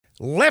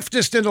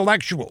Leftist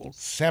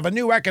intellectuals have a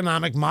new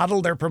economic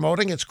model they're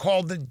promoting. It's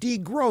called the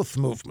degrowth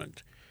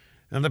movement.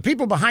 And the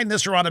people behind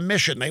this are on a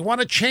mission. They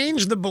want to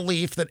change the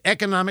belief that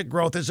economic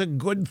growth is a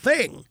good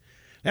thing.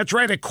 That's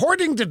right.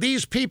 According to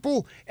these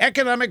people,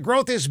 economic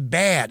growth is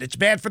bad. It's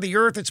bad for the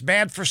earth. It's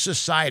bad for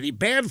society.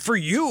 Bad for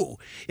you.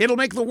 It'll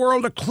make the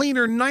world a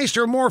cleaner,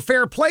 nicer, more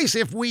fair place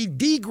if we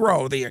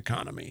degrow the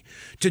economy.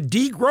 To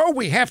degrow,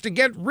 we have to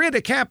get rid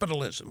of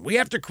capitalism. We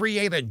have to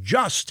create a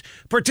just,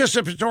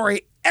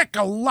 participatory,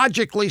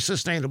 ecologically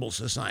sustainable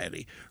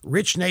society.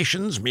 Rich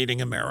nations,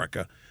 meaning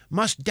America,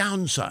 must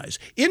downsize.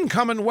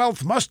 Income and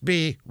wealth must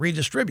be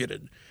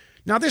redistributed.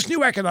 Now, this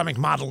new economic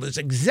model is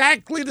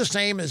exactly the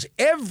same as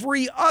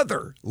every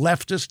other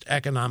leftist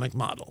economic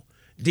model.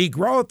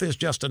 Degrowth is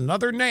just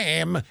another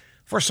name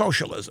for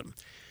socialism.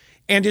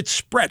 And it's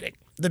spreading.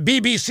 The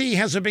BBC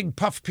has a big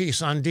puff piece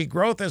on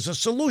degrowth as a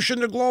solution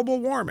to global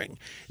warming.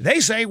 They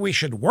say we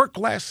should work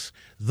less,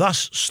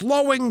 thus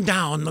slowing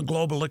down the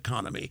global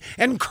economy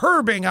and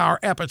curbing our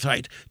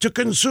appetite to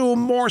consume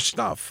more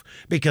stuff,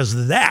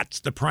 because that's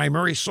the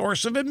primary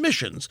source of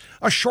emissions,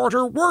 a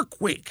shorter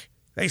work week.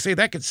 They say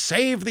that could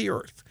save the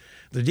earth.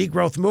 The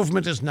degrowth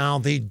movement is now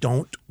the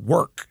don't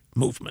work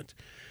movement.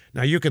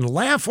 Now, you can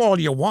laugh all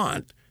you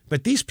want,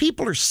 but these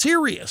people are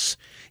serious,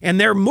 and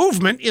their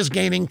movement is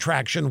gaining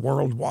traction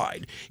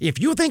worldwide. If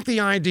you think the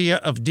idea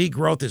of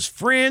degrowth is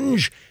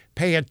fringe,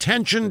 pay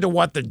attention to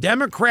what the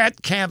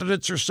Democrat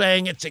candidates are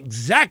saying. It's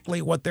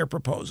exactly what they're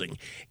proposing.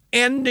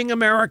 Ending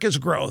America's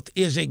growth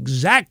is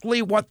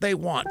exactly what they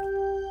want.